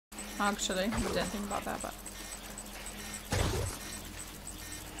Actually, I didn't think about that, but...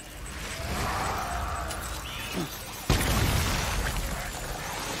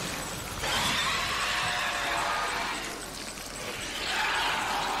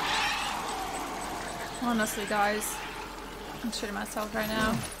 Honestly, guys, I'm shitting myself right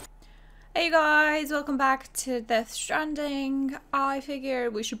now. Hey guys, welcome back to Stranding. I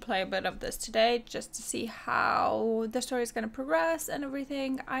figured we should play a bit of this today just to see how the story is going to progress and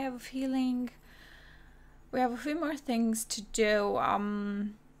everything. I have a feeling we have a few more things to do.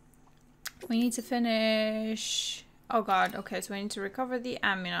 We need to finish... Oh god, okay, so we need to recover the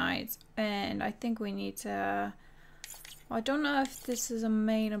ammonites, and I think we need to... I don't know if this is a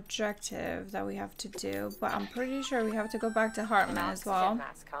main objective that we have to do, but I'm pretty sure we have to go back to Hartman as well.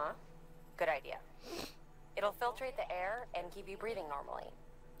 Mask, huh? Good idea. It'll filtrate the air and keep you breathing normally.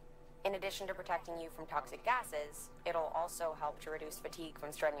 In addition to protecting you from toxic gases, it'll also help to reduce fatigue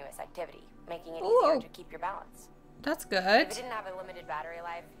from strenuous activity, making it easier to keep your balance. That's good. If it didn't have a limited battery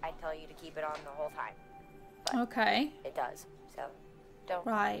life, I'd tell you to keep it on the whole time. But okay. It does, so don't.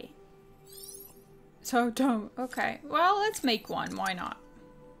 Right. So don't. Okay. Well, let's make one. Why not?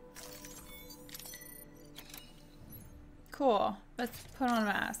 Cool. Let's put on a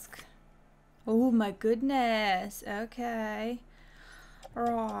mask. Oh my goodness. Okay.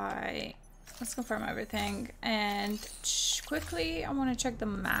 Right. Let's confirm everything. And quickly, I want to check the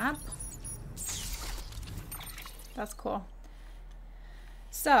map. That's cool.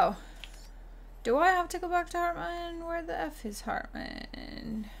 So, do I have to go back to Hartman? Where the F is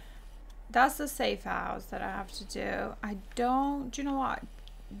Hartman? That's the safe house that I have to do. I don't... Do you know what?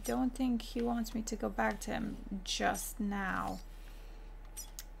 I don't think he wants me to go back to him just now.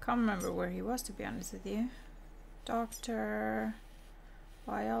 Can't remember where he was, to be honest with you. Doctor...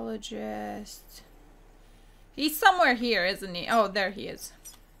 Biologist... He's somewhere here, isn't he? Oh, there he is.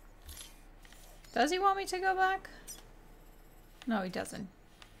 Does he want me to go back? No, he doesn't.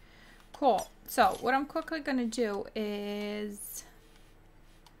 Cool. So, what I'm quickly gonna do is...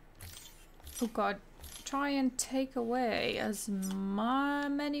 Oh god, try and take away as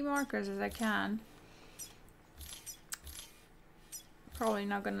many markers as I can. Probably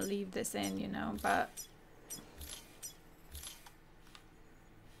not gonna leave this in, you know, but...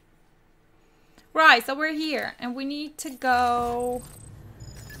 Right, so we're here, and we need to go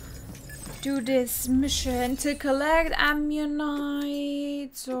do this mission to collect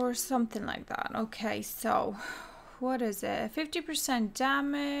ammonites or something like that. Okay, so... What is it? 50%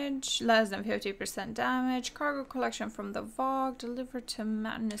 damage, less than 50% damage, cargo collection from the VOG, delivered to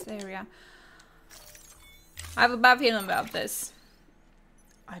mountainous area. I have a bad feeling about this.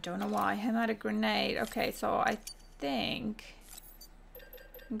 I don't know why. Hematic grenade. Okay, so I think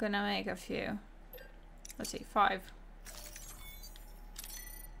I'm gonna make a few. Let's see, 5.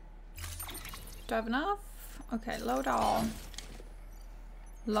 Do I have enough? Okay, load all.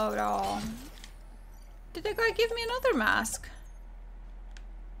 Load all. Did the guy give me another mask?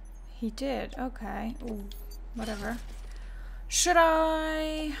 He did. Okay. Ooh, whatever. Should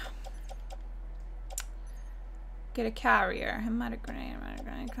I get a carrier? Hematic grenade,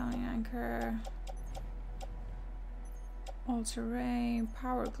 coming anchor. All terrain,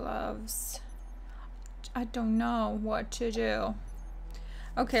 power gloves. I don't know what to do.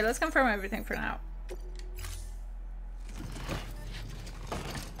 Okay, let's confirm everything for now.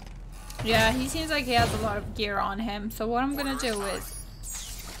 Yeah, he seems like he has a lot of gear on him. So what I'm gonna do is...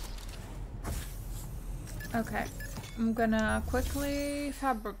 Okay. I'm gonna quickly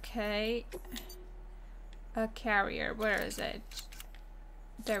fabricate a carrier. Where is it?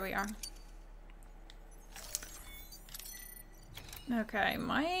 There we are. Okay,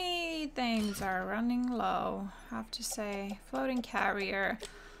 my things are running low. I have to say, floating carrier.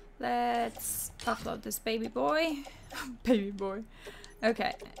 Let's upload this baby boy. Baby boy.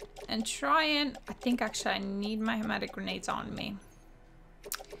 Okay, and try and... I think actually I need my hematic grenades on me.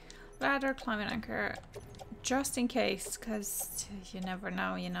 Ladder, climbing anchor, just in case, because you never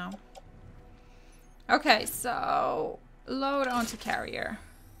know, you know. Okay, so load onto carrier.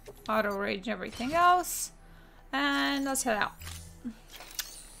 Auto rage everything else. And let's head out.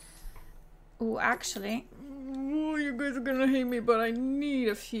 Oh, actually... Oh, you guys are gonna hate me, but I need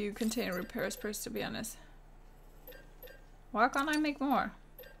a few container repair sprays, to be honest. Why can't I make more?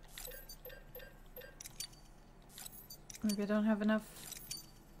 Maybe I don't have enough.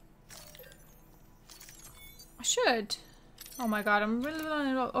 I should. Oh my god, I'm really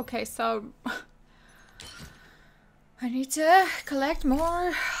low. Okay, so I need to collect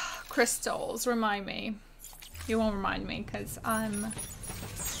more crystals. Remind me. You won't remind me because I'm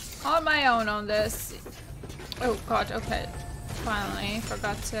on my own on this. Oh god, okay. Finally,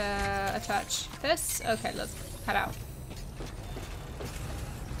 forgot to attach this. Okay, let's head out.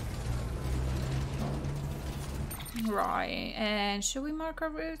 Right, and should we mark our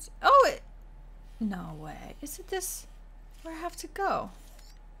route? Oh, no way. Is it this where I have to go?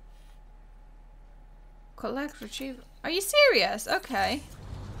 Collect, retrieve. Are you serious? Okay.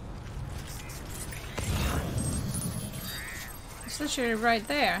 It's literally right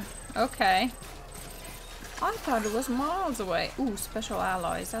there. Okay. I thought it was miles away. Ooh, special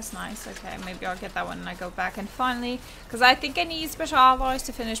alloys. That's nice. Okay, maybe I'll get that one when I go back. And finally, because I think I need special alloys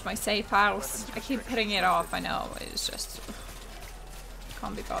to finish my safe house. I keep putting it off. I know. It's just...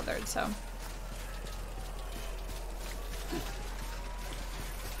 can't be bothered, so...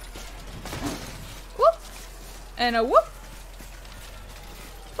 Whoop! And a whoop!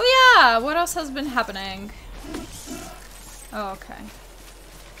 Oh yeah! What else has been happening? Oh, okay.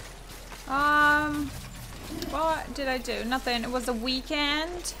 What did I do? Nothing. It was a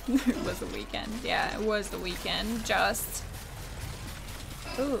weekend. It was a weekend. Yeah, it was the weekend. Just...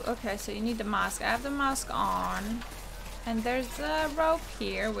 Ooh, okay, so you need the mask. I have the mask on. And there's a rope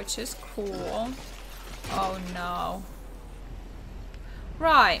here, which is cool. Oh no.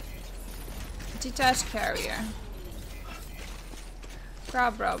 Right. Detached carrier.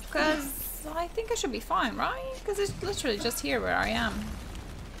 Grab rope, because I think I should be fine, right? Because it's literally just here where I am.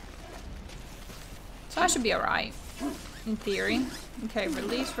 So I should be alright, in theory. Okay,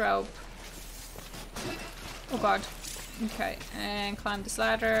 release rope. Oh god. Okay, and climb this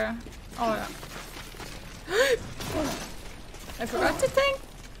ladder. Oh yeah. I forgot to thank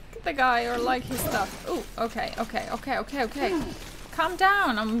the guy or like his stuff. Ooh, okay. Calm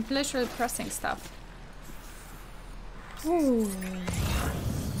down, I'm literally pressing stuff. Ooh.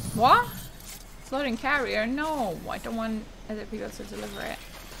 What? Floating carrier? No, I don't want other people to deliver it.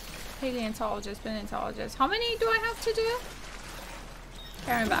 Paleontologist, paleontologist. How many do I have to do?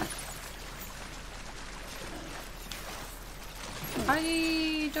 Carrying back.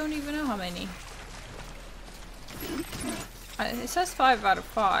 I don't even know how many. It says 5 out of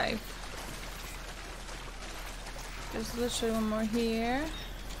 5. There's literally one more here.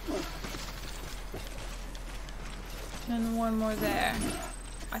 And one more there.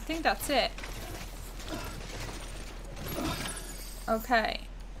 I think that's it. Okay.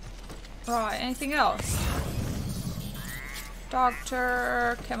 Right, anything else?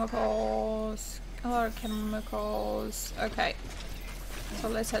 Doctor, chemicals, a lot of chemicals. Okay. So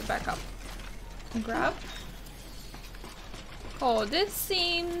let's head back up. And grab. Oh, this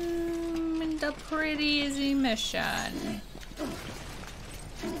seemed a pretty easy mission.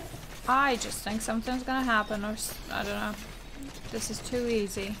 I just think something's gonna happen, or I don't know. This is too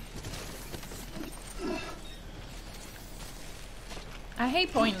easy. I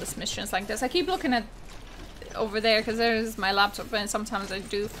hate pointless missions like this. I keep looking at over there because there's my laptop, and sometimes I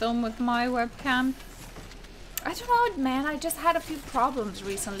do film with my webcam. I don't know, man. I just had a few problems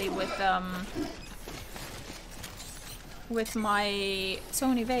recently with my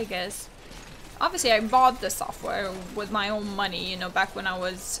Sony Vegas. Obviously, I bought the software with my own money, you know, back when I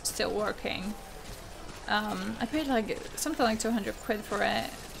was still working. I paid like something like 200 quid for it.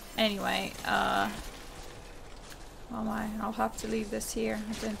 Anyway, oh my, I'll have to leave this here.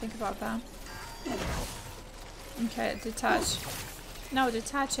 I didn't think about that. Okay, detach. No,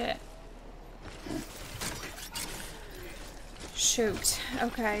 detach it. Shoot.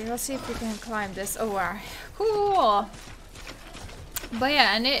 Okay, let's see if we can climb this. Oh, wow. Cool. But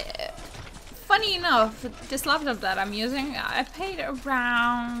yeah, and it... Funny enough, this laptop that I'm using, I paid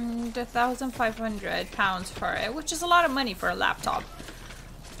around £1,500 for it, which is a lot of money for a laptop.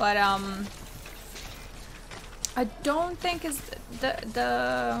 But I don't think it's the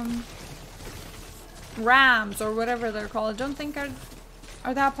RAMs or whatever they're called. I don't think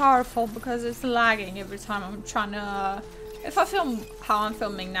are that powerful because it's lagging every time I'm trying to. If I film how I'm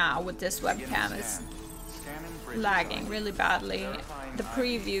filming now with this webcam, it's lagging really badly. The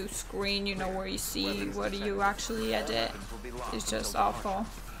preview screen, you know, where you see what you actually edit, is just awful.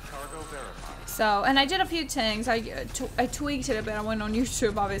 So, and I did a few things. I tweaked it a bit. I went on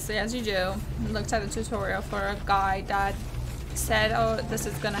YouTube, obviously, as you do. Looked at a tutorial for a guy that said, oh, this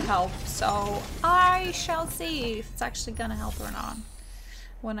is gonna help. So, I shall see if it's actually gonna help or not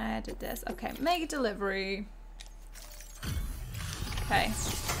when I edit this. Okay, make delivery. Okay.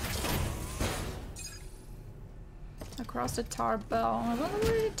 Across the tar belt. I wonder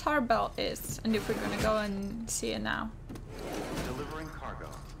where the tar belt is, and if we're gonna go and see it now. Delivering cargo.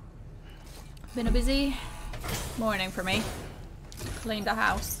 Been a busy morning for me. Cleaned the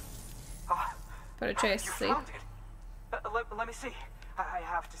house. Put a trace to sleep. Let me see. I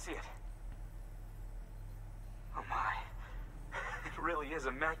have to see it. Oh my. really is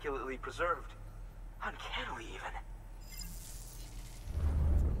immaculately preserved. Uncannily, even.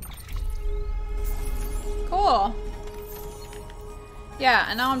 Cool. Yeah,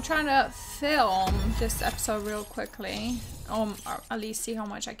 and now I'm trying to film this episode real quickly. Or at least see how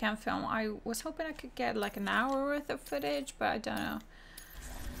much I can film. I was hoping I could get like an hour worth of footage, but I don't know.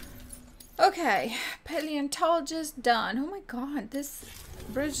 Okay, paleontologist done. Oh my god, this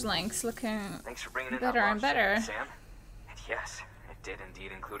bridge link's looking Thanks for bringing in better that and better. Sam. And yes, it did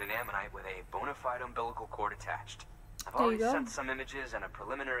indeed include an ammonite with a bona fide umbilical cord attached. I've There you already go. sent some images and a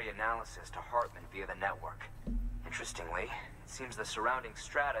preliminary analysis to Hartman via the network. Interestingly, it seems the surrounding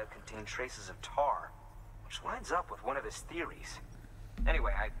strata contain traces of tar, which lines up with one of his theories.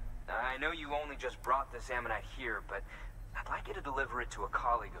 Anyway, I know you only just brought this ammonite here, but I'd like you to deliver it to a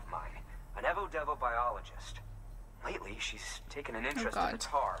colleague of mine, an EVO-DEVO Biologist. Lately, she's taken an interest in the God.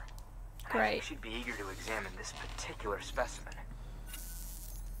 tar. I Great. think she'd be eager to examine this particular specimen.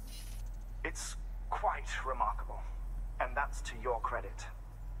 It's quite remarkable, and that's to your credit.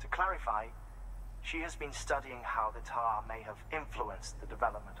 To clarify, she has been studying how the tar may have influenced the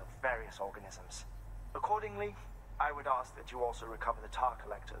development of various organisms. Accordingly, I would ask that you also recover the tar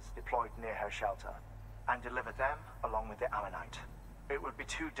collectors deployed near her shelter and deliver them along with the ammonite. It would be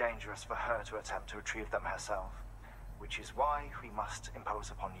too dangerous for her to attempt to retrieve them herself, which is why we must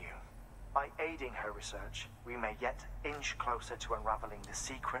impose upon you. By aiding her research, we may yet inch closer to unraveling the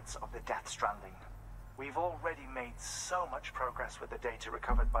secrets of the Death Stranding. We've already made so much progress with the data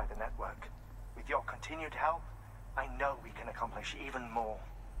recovered by the network. With your continued help, I know we can accomplish even more.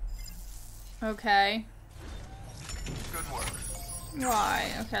 Okay. Good work.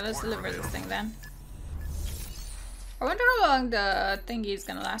 Right, okay, let's deliver this thing then. I wonder how long the thingy is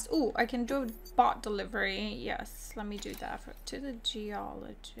gonna last. Ooh, I can do bot delivery. Yes, let me do that to the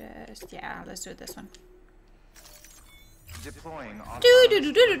geologist. Yeah, let's do this one. Deploying on Do do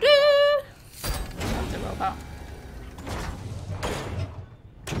do do do do. That's the robot.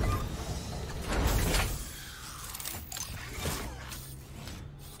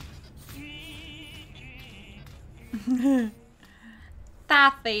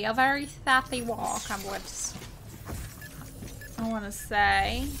 Thathy, a very thathy walk, I want to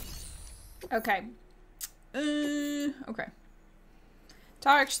say. Okay. Okay.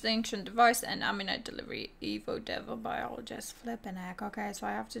 Tar extinction device and ammonite delivery. EVO-DEVO Biologist. Flippin' heck. Okay, so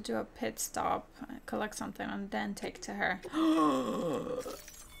I have to do a pit stop, collect something, and then take to her. Oh,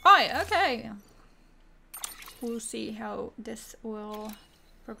 okay. We'll see how this will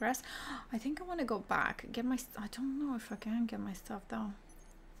progress. I think I want to go back. Get my... I don't know if I can get my stuff, though.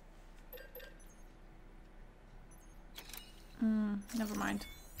 Never mind.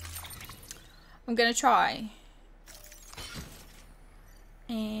 I'm gonna try.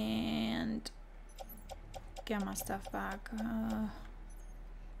 And get my stuff back.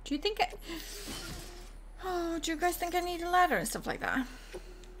 Do you think oh, do you guys think I need a ladder and stuff like that?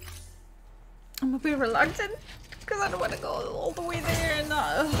 I'm a bit reluctant because I don't want to go all the way there, and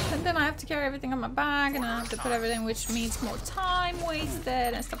then I have to carry everything on my back, and I have to put everything, which means more time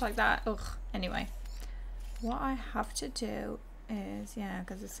wasted and stuff like that. Ugh. Anyway, what I have to do is, yeah,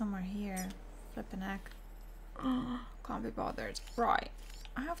 because it's somewhere here. Flippin' heck. Can't be bothered. Right.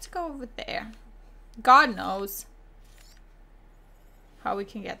 I have to go over there. God knows how we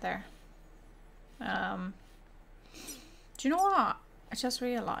can get there. Do you know what? I just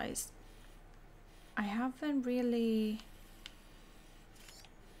realized I haven't really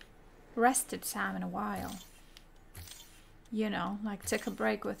rested Sam in a while. You know, like took a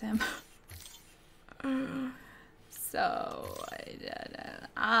break with him. So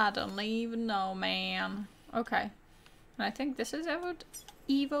I don't even know, man. Okay. And I think this is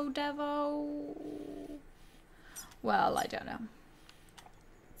EVO-DEVO. Well, I don't know.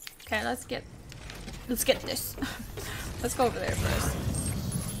 Okay, let's get this. Let's go over there first.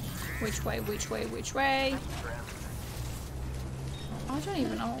 Which way, which way, which way? I don't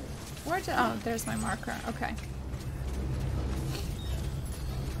even know. Where did... Oh, there's my marker. Okay.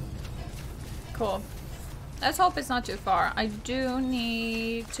 Cool. Let's hope it's not too far. I do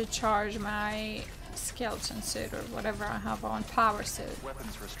need to charge my skeleton suit or whatever I have on. Power suit.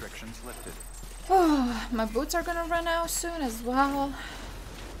 weapons restrictions lifted. Oh, my boots are gonna run out soon as well.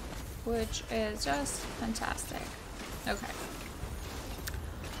 Which is just fantastic. Okay.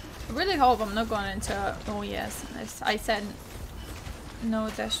 I really hope I'm not going into... Oh yes, I said no,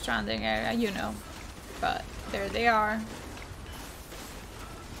 the Stranding area, you know. But there they are.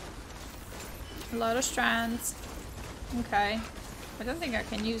 A lot of strands. Okay. I don't think I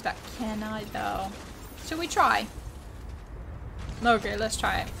can use that, can I, though? Should we try? Okay, let's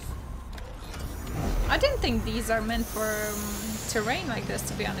try it. I didn't think these are meant for terrain like this,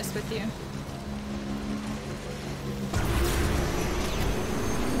 to be honest with you.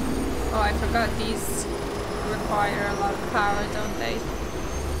 Oh, I forgot these require a lot of power, don't they?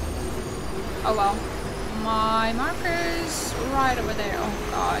 Oh well. My marker's right over there. Oh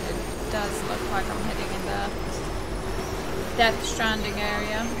god, it does look like I'm heading in the Death Stranding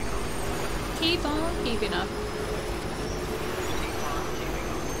area. Keep on keeping up.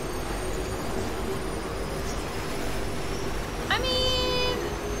 I mean,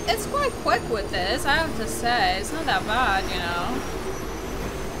 it's quite quick with this, I have to say. It's not that bad, you know.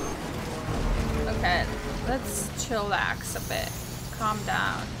 Okay, let's chillax a bit. Calm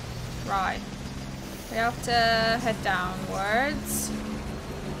down. Right. We have to head downwards.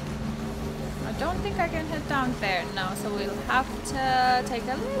 I don't think I can head down there now, so we'll have to take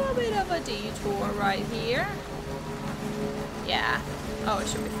a little bit of a detour right here. Yeah. Oh, it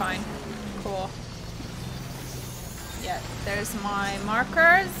should be fine. Cool. Yeah, there's my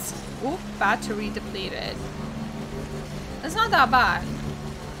markers. Oop, battery depleted. It's not that bad.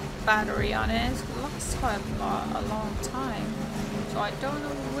 Battery on it. It looks quite a long time. So I don't know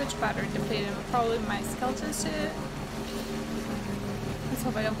which battery depleted. Probably my skeleton suit. Let's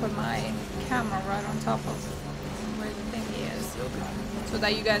hope I don't put my camera right on top of where the thingy is. So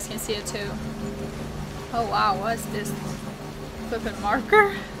that you guys can see it too. Oh wow, what's this? Flippin'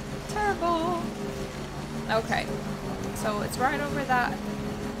 marker? Terrible. Okay. So it's right over that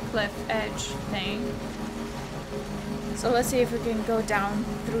cliff edge thing. So let's see if we can go down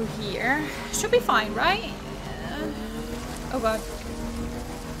through here. Should be fine, right? Oh god.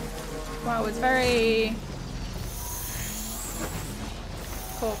 Wow, it's very...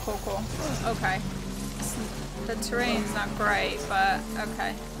 Cool. Okay. The terrain's not great, but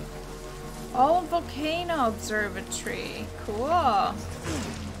okay. Oh, volcano observatory. Cool. Oh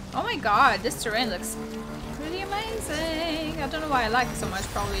my god, this terrain looks pretty amazing. I don't know why I like it so much,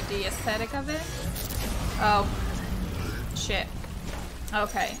 probably the aesthetic of it. Oh. Shit.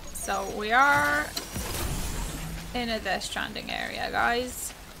 Okay, so we are in a Death Stranding area,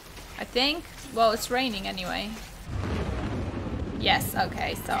 guys. I think. Well, it's raining anyway. Yes,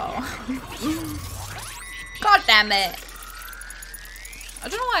 okay, so... God damn it! I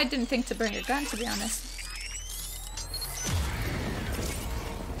don't know why I didn't think to bring a gun, to be honest.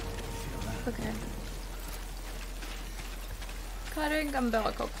 Okay. Cutting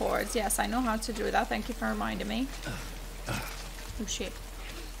umbilical cords. Yes, I know how to do that. Thank you for reminding me. Oh shit.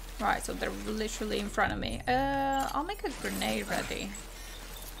 Right, so they're literally in front of me. I'll make a grenade ready.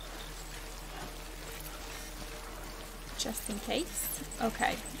 Just in case.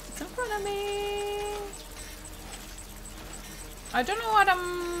 Okay, it's in front of me. I don't know what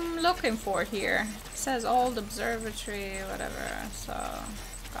I'm looking for here. It says old observatory, whatever, so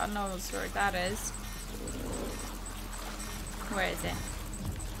God knows where that is. Where is it?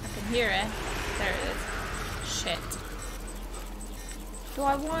 I can hear it. There it is. Shit. Do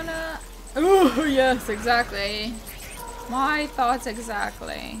I wanna... Oh, yes, exactly. My thoughts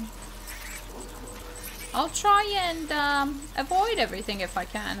exactly. I'll try and avoid everything if I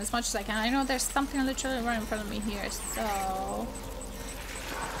can, as much as I can. I know there's something literally right in front of me here, so...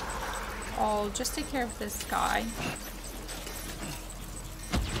 I'll just take care of this guy.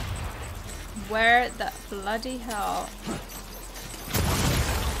 Where the bloody hell?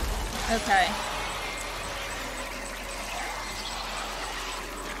 Okay.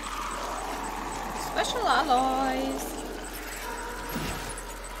 Special alloys.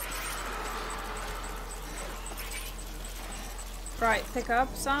 Right, pick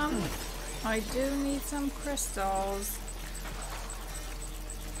up some. I do need some crystals.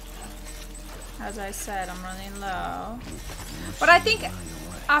 As I said, I'm running low. But I think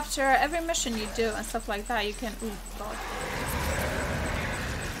after every mission you do and stuff like that, you can... Ooh, God.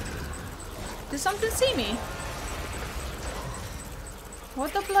 Did something see me?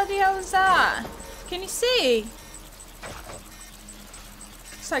 What the bloody hell is that? Can you see?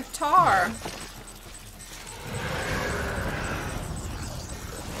 It's like tar.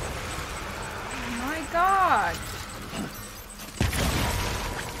 Oh my God.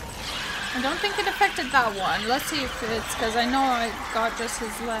 I don't think it affected that one. Let's see if it's, because I know I got just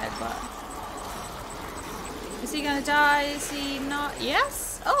his leg, but... Is he gonna die? Is he not?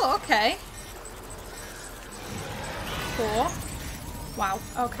 Yes? Oh, okay. Cool. Wow,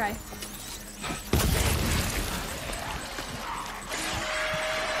 okay.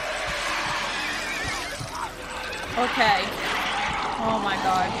 Okay. Oh my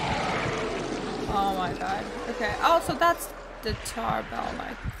God. Oh my God. Okay. Oh, so that's the tar bell,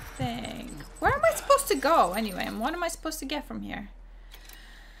 I think. Where am I supposed to go anyway? And what am I supposed to get from here?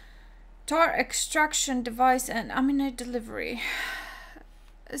 Tar extraction device and ammonite delivery.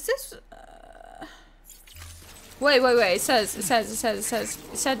 Is this... Wait. It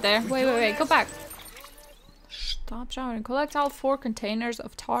said there. Wait. Go back. Stop shouting. Collect all 4 containers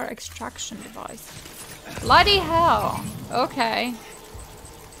of tar extraction device. Bloody hell. Okay.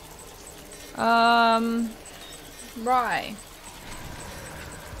 Right.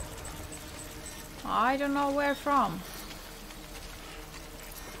 I don't know where from.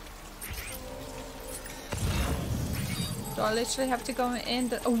 Do I literally have to go in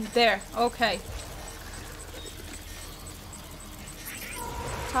the... Oh, there. Okay.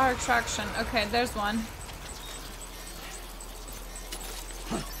 Tar extraction. Okay, there's one.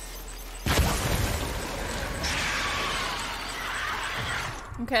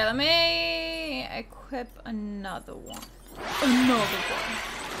 Okay, let me equip another one.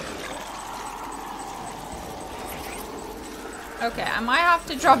 Okay, I might have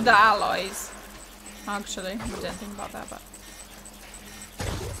to drop the alloys. Actually, I didn't think about that, but...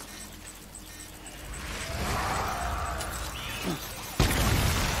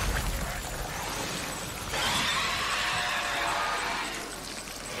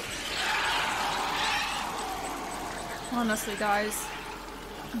 Honestly, guys,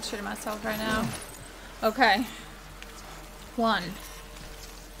 I'm shitting myself right now. Okay. 1.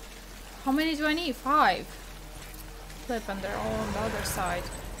 How many do I need? 5. Flip, and they're all on the other side.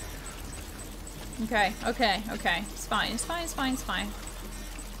 Okay. It's fine.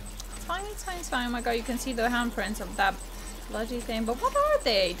 Oh my god, you can see the handprints of that bloody thing. But what are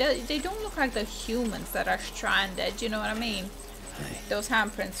they? They don't look like the humans that are stranded, you know what I mean? Those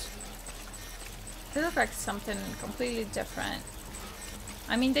handprints. They look like something completely different.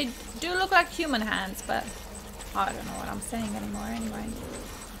 I mean, they do look like human hands, but I don't know what I'm saying anymore anyway.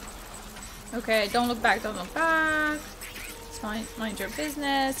 Okay, don't look back. It's fine, mind your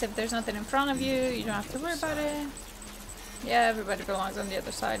business. If there's nothing in front of you, you don't have to worry about it. Yeah, everybody belongs on the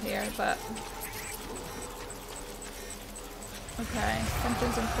other side here, but... Okay,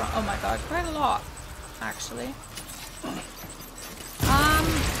 something's in front. Oh my god, quite a lot, actually. I'm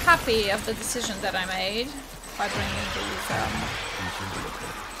happy of the decision that I made by bringing these,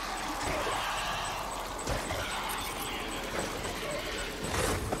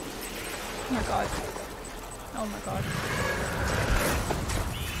 Oh my god. Oh my god.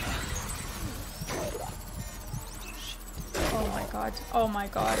 Oh my god. Oh my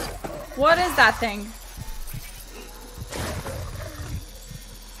god. What is that thing?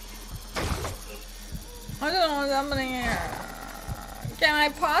 I don't know what's happening here. Can I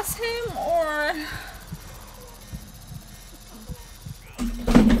pass him or...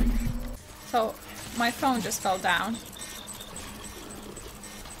 So, my phone just fell down.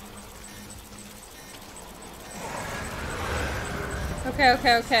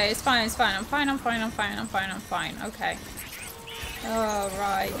 Okay. It's fine. I'm fine. Okay.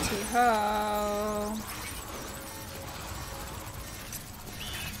 Alrighty-ho.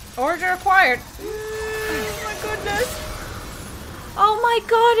 Order acquired. Oh my goodness. Oh my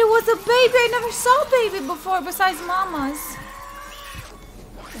god, it was a baby. I never saw a baby before besides mama's.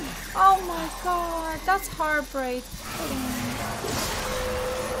 Oh my god, that's heartbreaking.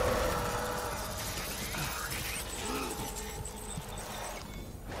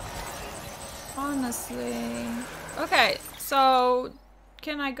 Honestly. Okay, so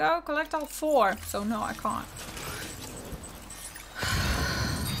can I go collect all 4? So no, I can't.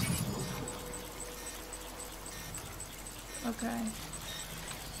 Okay.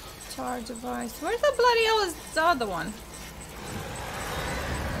 Charge device. Where the bloody hell is the other one?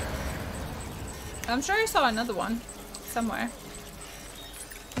 I'm sure I saw another one somewhere.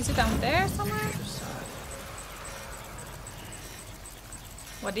 Is it down there somewhere?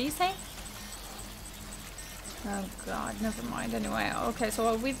 What did you say? Oh god, never mind. Anyway, okay,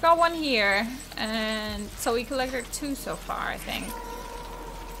 so we've got one here, and so we collected 2 so far, I think.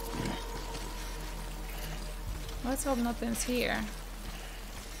 Let's hope nothing's here.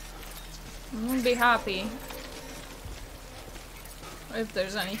 I won't be happy if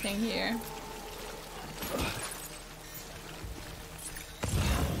there's anything here.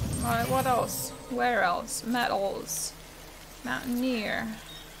 Alright, what else? Where else? Metals. Mountaineer.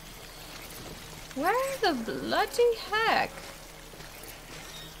 Where the bloody heck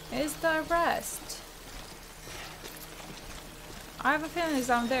is the rest? I have a feeling it's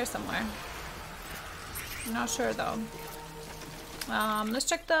down there somewhere. I'm not sure though. Let's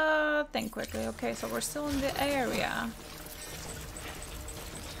check the thing quickly. Okay, so we're still in the area.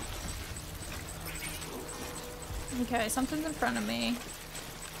 Okay, something's in front of me.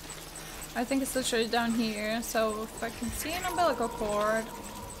 I think it's literally down here, so if I can see an umbilical cord.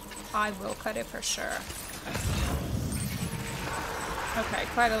 I will cut it for sure. Okay,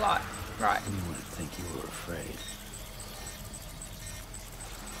 quite a lot. Right. You wouldn't think you were afraid.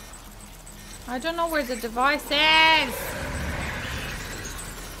 I don't know where the device is!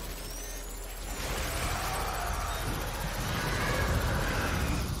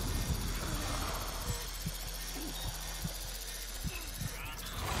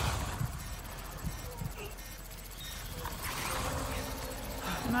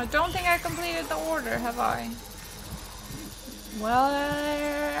 And I don't think I completed the order, have I?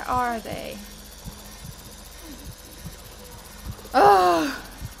 Where are they? Ugh!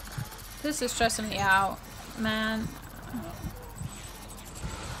 This is stressing me out, man.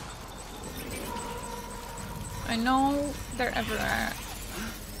 I know they're everywhere,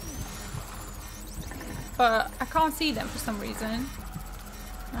 but I can't see them for some reason.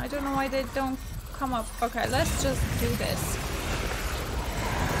 I don't know why they don't come up. Okay, let's just do this.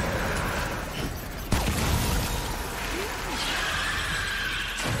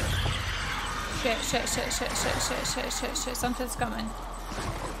 Shit. Something's coming.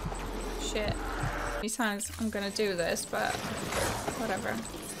 Shit. These times I'm gonna do this, but whatever.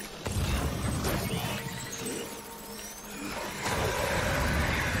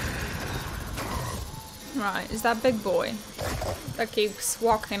 Right, is that big boy that keeps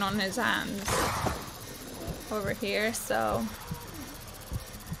walking on his hands over here, so...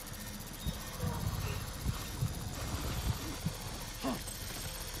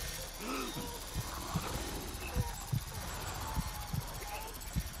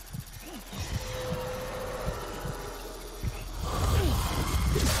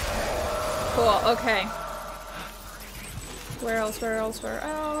 Cool, okay. Where else?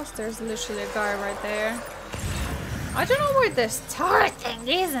 There's literally a guy right there. I don't know where this turret thing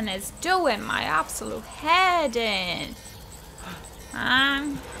is and it's doing my absolute head in.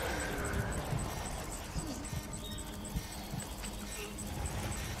 I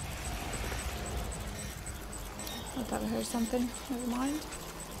thought I heard something. Never mind.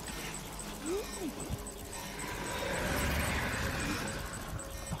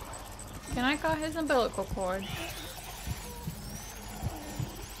 Can I cut his umbilical cord?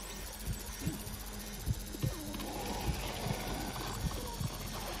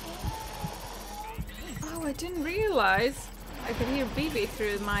 Oh, I didn't realize I could hear BB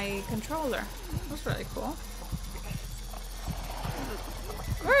through my controller. That's really cool.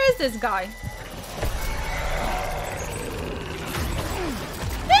 Where is this guy?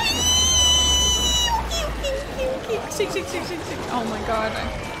 Oh my god.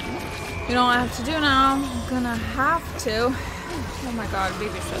 You know what I have to do now? I'm gonna have to. Oh my god,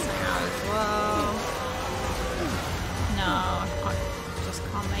 BB stressing out as well. No, I just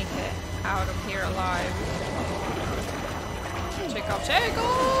can't make it out of here alive. Check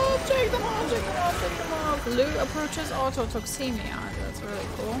them off. Loot approaches autotoxemia. That's really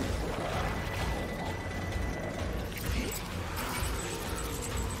cool.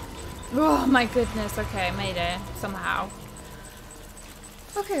 Oh my goodness, okay, I made it somehow.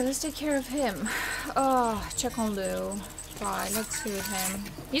 Okay, let's take care of him. Oh, check on Lou. Right, let's soothe him.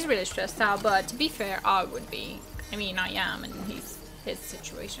 He's really stressed out, but to be fair, I would be. I mean, I am in his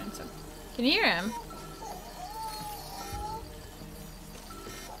situation, so. Can you hear him?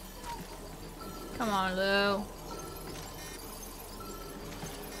 Come on, Lou.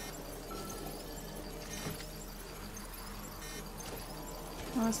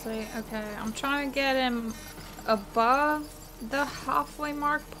 Honestly, okay, I'm trying to get him above the halfway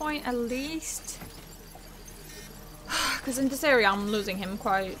mark point at least. Because in this area I'm losing him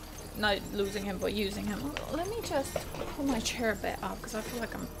quite, not losing him but using him. Let me just pull my chair a bit up because I feel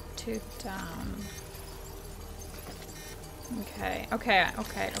like I'm too down. Okay.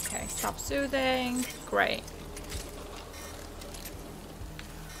 Stop soothing. Great.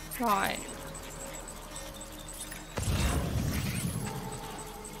 Right.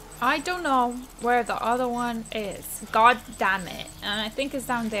 I don't know where the other one is. God damn it. And I think it's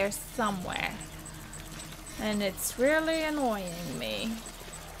down there somewhere. And it's really annoying me.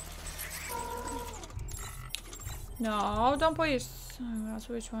 No, don't put your... Oh,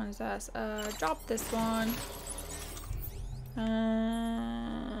 which one is that? Drop this one.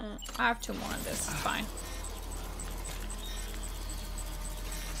 I have two more of this. It's fine.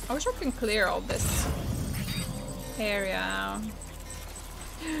 I wish I can clear all this area out.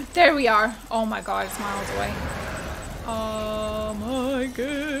 There we are. Oh my god, it's miles away. Oh my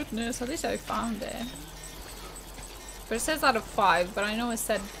goodness. At least I found it. But it says out of 5, but I know it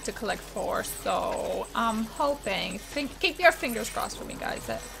said to collect 4, so I'm hoping. Keep your fingers crossed for me, guys,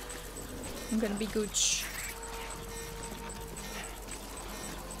 that I'm gonna be gooch.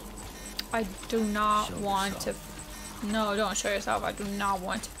 I do not want to... No, don't show yourself. I do not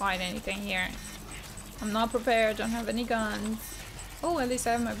want to fight anything here. I'm not prepared. Don't have any guns. Oh, at least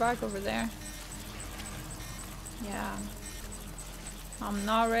I have my bag over there. Yeah. I'm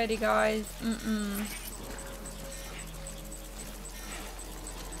not ready, guys.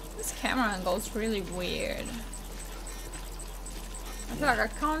 This camera angle is really weird. I feel like I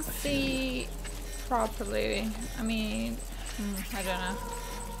can't see properly. I mean, I don't know.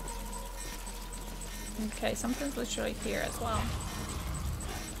 Okay, something's literally here as well.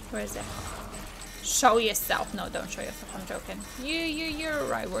 Where is it? Show yourself. No, don't show yourself. I'm joking. You're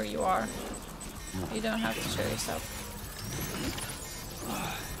right where you are. You don't have to show yourself.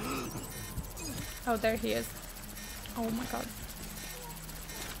 Oh, there he is. Oh my god.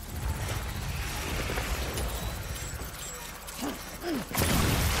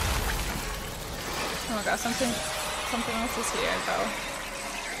 Oh my god, something else is here though.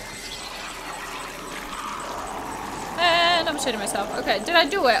 And I'm shitting myself. Okay, did I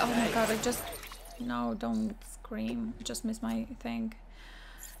do it? Oh my god, I just... No, don't scream. I just missed my thing.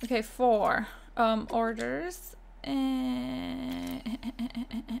 Okay, 4. Orders.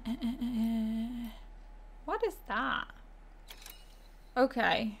 What is that?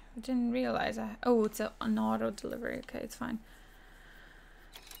 Okay, I didn't realize I... Oh, it's an auto delivery. Okay, it's fine.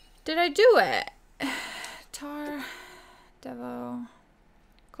 Did I do it? Tar, Devo.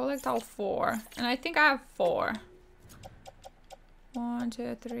 Collect all 4. And I think I have 4. 1,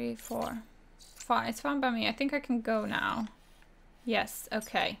 2, 3, 4. Fine, it's fine by me. I think I can go now. Yes,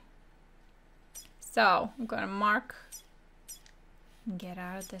 okay. So, I'm gonna mark and get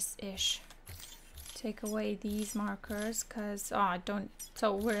out of this ish. Take away these markers, because, oh, I don't,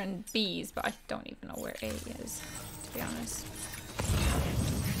 so we're in B's, but I don't even know where A is, to be honest.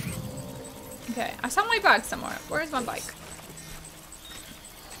 Okay, I saw my bike somewhere. Where's my bike?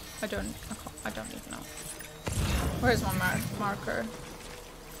 I don't even know. Where's my marker?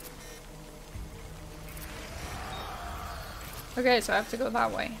 Okay, so I have to go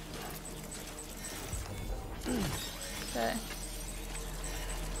that way. Okay.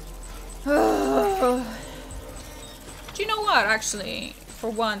 Do you know what, actually? For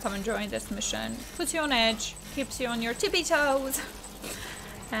once, I'm enjoying this mission. Puts you on edge, keeps you on your tippy toes.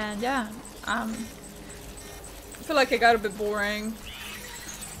 And yeah, I feel like it got a bit boring.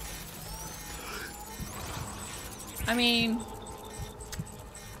 I mean,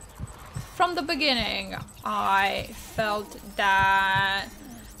 from the beginning, I felt that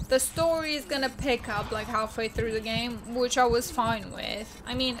the story is gonna pick up like halfway through the game, which I was fine with.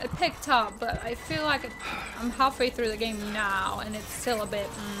 I mean, it picked up, but I feel like I'm halfway through the game now, and it's still a bit,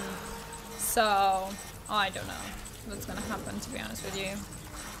 So, I don't know what's gonna happen, to be honest with you.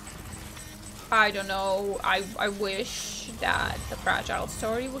 I don't know. I wish that the Fragile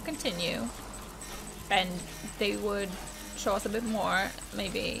story would continue, and they would show us a bit more,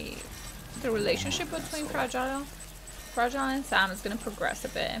 maybe the relationship between Fragile and Sam is gonna progress a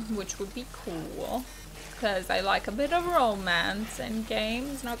bit, which would be cool, because I like a bit of romance in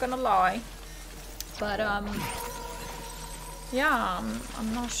games, not gonna lie. But yeah,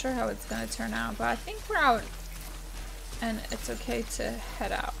 I'm not sure how it's gonna turn out, but I think we're out, and it's okay to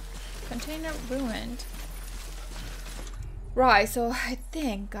head out. Container ruined. Right, so I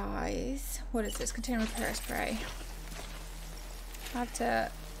think, guys, what is this? Container repair spray. I have to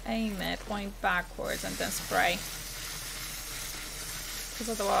aim it, point backwards, and then spray. Because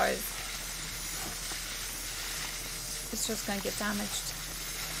otherwise, it's just gonna get damaged.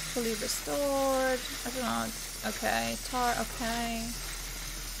 Fully restored. I don't know. Okay, tar. Okay.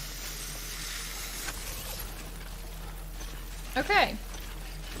 Okay.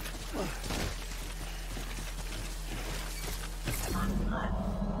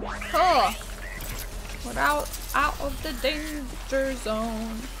 Cool. We're out of the danger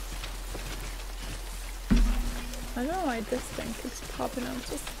zone. I don't know why this thing keeps popping up.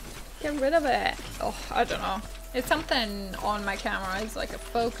 Just get rid of it. Oh, I don't know. It's something on my camera. It's like a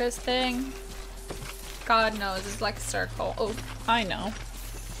focus thing. God knows, it's like a circle. Oh, I know.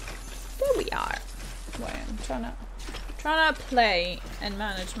 There we are. Wait, I'm trying to play and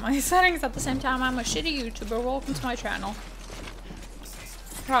manage my settings at the same time. I'm a shitty YouTuber. Welcome to my channel.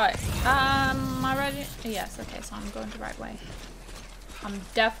 Right. Am I ready? Yes. Okay. So I'm going the right way. I'm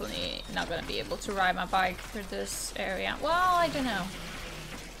definitely not gonna be able to ride my bike through this area. Well, I don't know.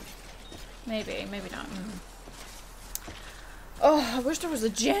 Maybe not. Oh, I wish there was a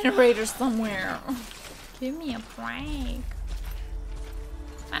generator somewhere. Give me a break.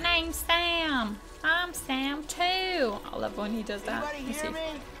 My name's Sam. I'm Sam too. I love when he does that. Let's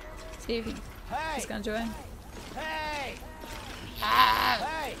see if he's gonna do it. Hey! Ah.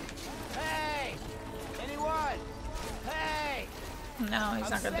 Hey! No, he's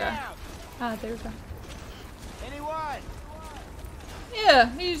not gonna do it. Sam! Ah, there we go. Anyone?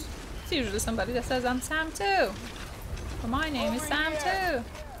 Yeah, it's usually somebody that says I'm Sam too. Well, my name is Over Sam here.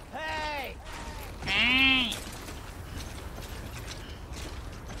 too. Hey!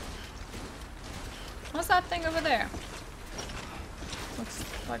 What's that thing over there? Looks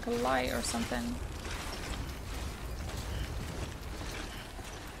like a light or something.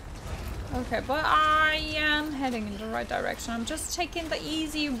 Okay, but I am heading in the right direction. I'm just taking the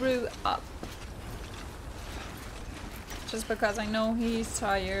easy route up. Just because I know he's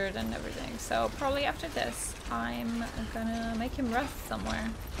tired and everything. So probably after this, I'm gonna make him rest somewhere.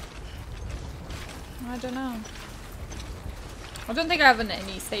 I don't know. I don't think I have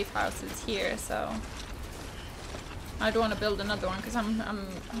any safe houses here, so I don't want to build another one because I'm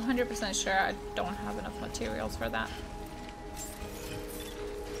 100% sure I don't have enough materials for that.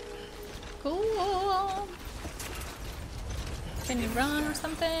 Cool. Can you run or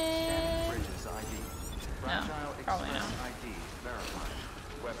something? Bridges ID. No, probably not. ID verified.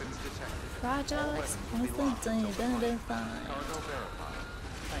 Weapons detected. Fragile explosive identified. Cargo verified.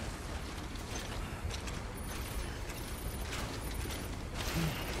 Thank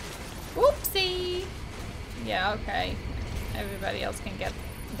you. Whoopsie! Yeah, okay. Everybody else can get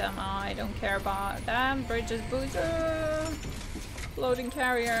them. I don't care about them. Bridges boozer. Loading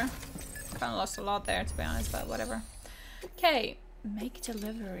carrier. Kinda lost a lot there to be honest, but whatever. Okay, make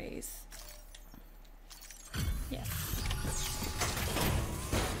deliveries. Yes.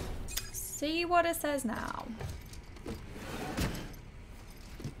 See what it says now.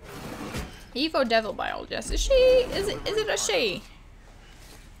 EVO-DEVO Biologist. Is she? Is it a she?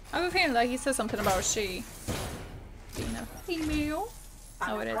 I have a feeling like he says something about she being a female.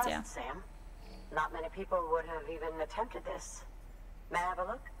 Oh, it is, yeah. Sam. Not many people would have even attempted this. May I have a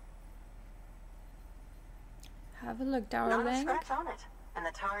look? Have a look, Not a darling. scratch on it, and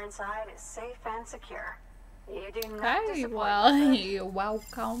the tar inside is safe and secure. You do not Very disappoint, well. my friend. You're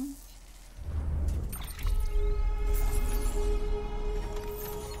welcome.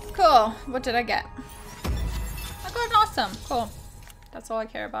 Cool. What did I get? I got an awesome. Cool. That's all I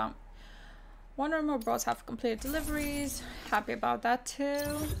care about. One or more boats have completed deliveries. Happy about that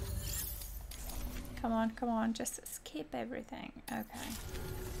too. Come on, come on. Just skip everything. Okay.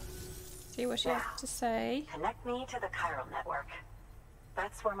 See what she has to say. Connect me to the chiral network.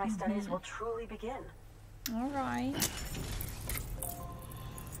 That's where my studies will truly begin. All right.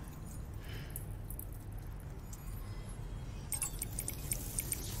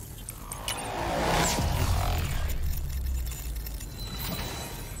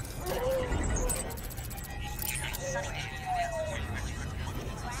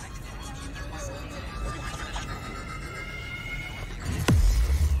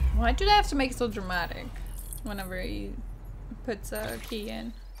 Why do they have to make it so dramatic whenever he puts a key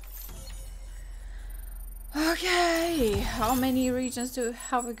in? Okay, how many regions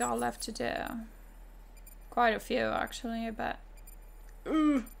have we got left to do? Quite a few actually, I bet.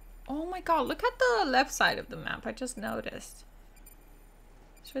 Oh my god, look at the left side of the map, I just noticed.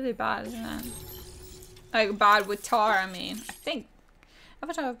 It's really bad, isn't it? Like bad with tar, I mean. I think.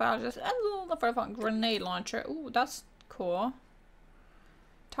 Every time about just a little grenade launcher. Ooh, that's cool.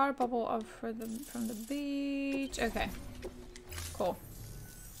 Tar bubble up from the beach. Okay. Cool.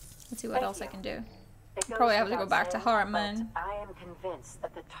 Let's see what else I can do. Probably have to go back to Hartman. I am convinced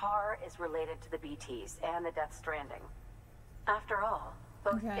that the tar is related to the BTs and the Death Stranding. After all,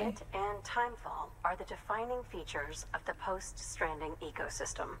 both it and timefall are the defining features of the post-Stranding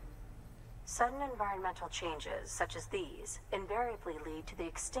ecosystem. Sudden environmental changes such as these invariably lead to the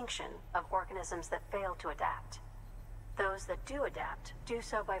extinction of organisms that fail to adapt. Those that do adapt do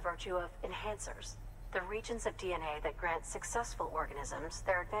so by virtue of enhancers, the regions of DNA that grant successful organisms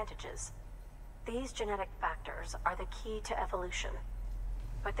their advantages. These genetic factors are the key to evolution.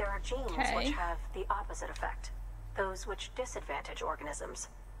 But there are genes which have the opposite effect, those which disadvantage organisms.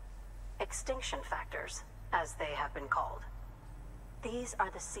 Extinction factors, as they have been called. These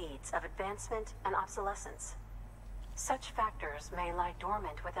are the seeds of advancement and obsolescence. Such factors may lie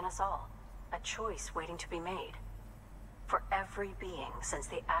dormant within us all, a choice waiting to be made. For every being since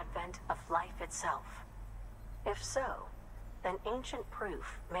the advent of life itself. If so, then ancient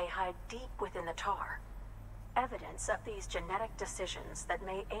proof may hide deep within the tar. Evidence of these genetic decisions that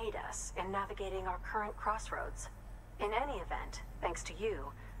may aid us in navigating our current crossroads. In any event, thanks to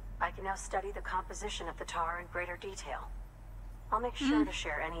you, I can now study the composition of the tar in greater detail. I'll make sure to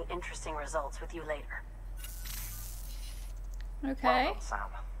share any interesting results with you later. Okay. Well done, Sam.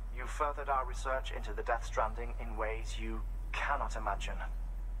 You furthered our research into the Death Stranding in ways you cannot imagine.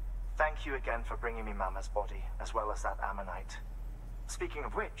 Thank you again for bringing me Mama's body, as well as that ammonite. Speaking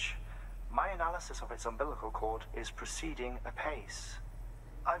of which, my analysis of its umbilical cord is proceeding apace.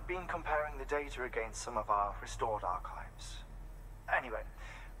 I've been comparing the data against some of our restored archives. Anyway,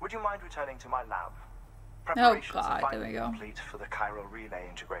 would you mind returning to my lab? Preparations are finally complete for the chiral relay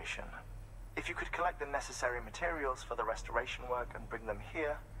integration. If you could collect the necessary materials for the restoration work and bring them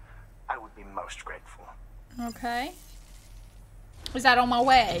here, I would be most grateful. Okay. Is that on my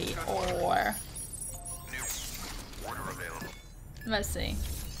way, or... Order available. Let's see.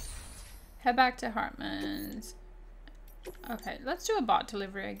 Head back to Hartman's. Okay, let's do a bot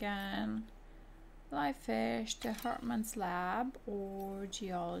delivery again. Live fish to Hartman's lab, or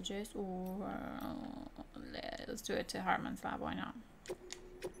geologist, or... let's do it to Hartman's lab, why not?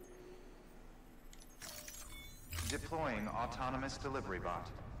 Deploying autonomous delivery bot.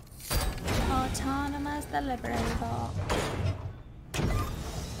 Autonomous delivery bot.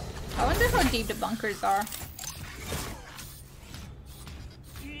 I wonder how deep the bunkers are.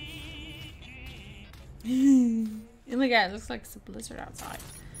 Look at it, looks like it's a blizzard outside.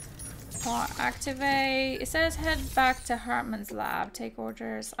 Activate. It says head back to Hartman's lab, take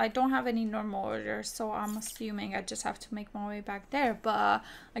orders. I don't have any normal orders, so I'm assuming I just have to make my way back there, but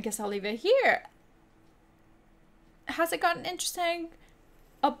I guess I'll leave it here. Has it gotten interesting?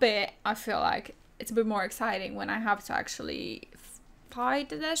 A bit. I feel like it's a bit more exciting when I have to actually fight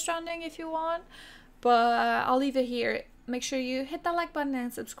the Death Stranding if you want, but I'll leave it here. Make sure you hit that like button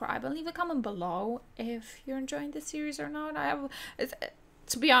and subscribe, and leave a comment below if you're enjoying this series or not.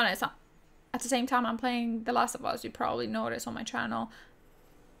 To be honest, at the same time I'm playing The Last of Us, you probably noticed on my channel,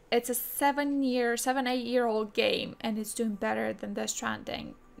 it's a 7-8-year-old game, and it's doing better than Death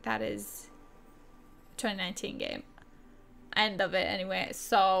Stranding. That is 2019 game. End of it anyway.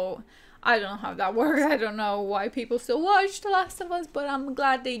 So I don't know how that works. I don't know why people still watch The Last of Us, but I'm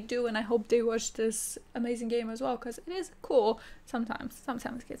glad they do, and I hope they watch this amazing game as well, because it is cool. Sometimes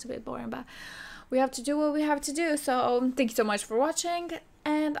it gets a bit boring, but we have to do what we have to do. So thank you so much for watching,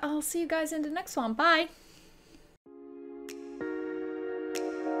 and I'll see you guys in the next one. Bye.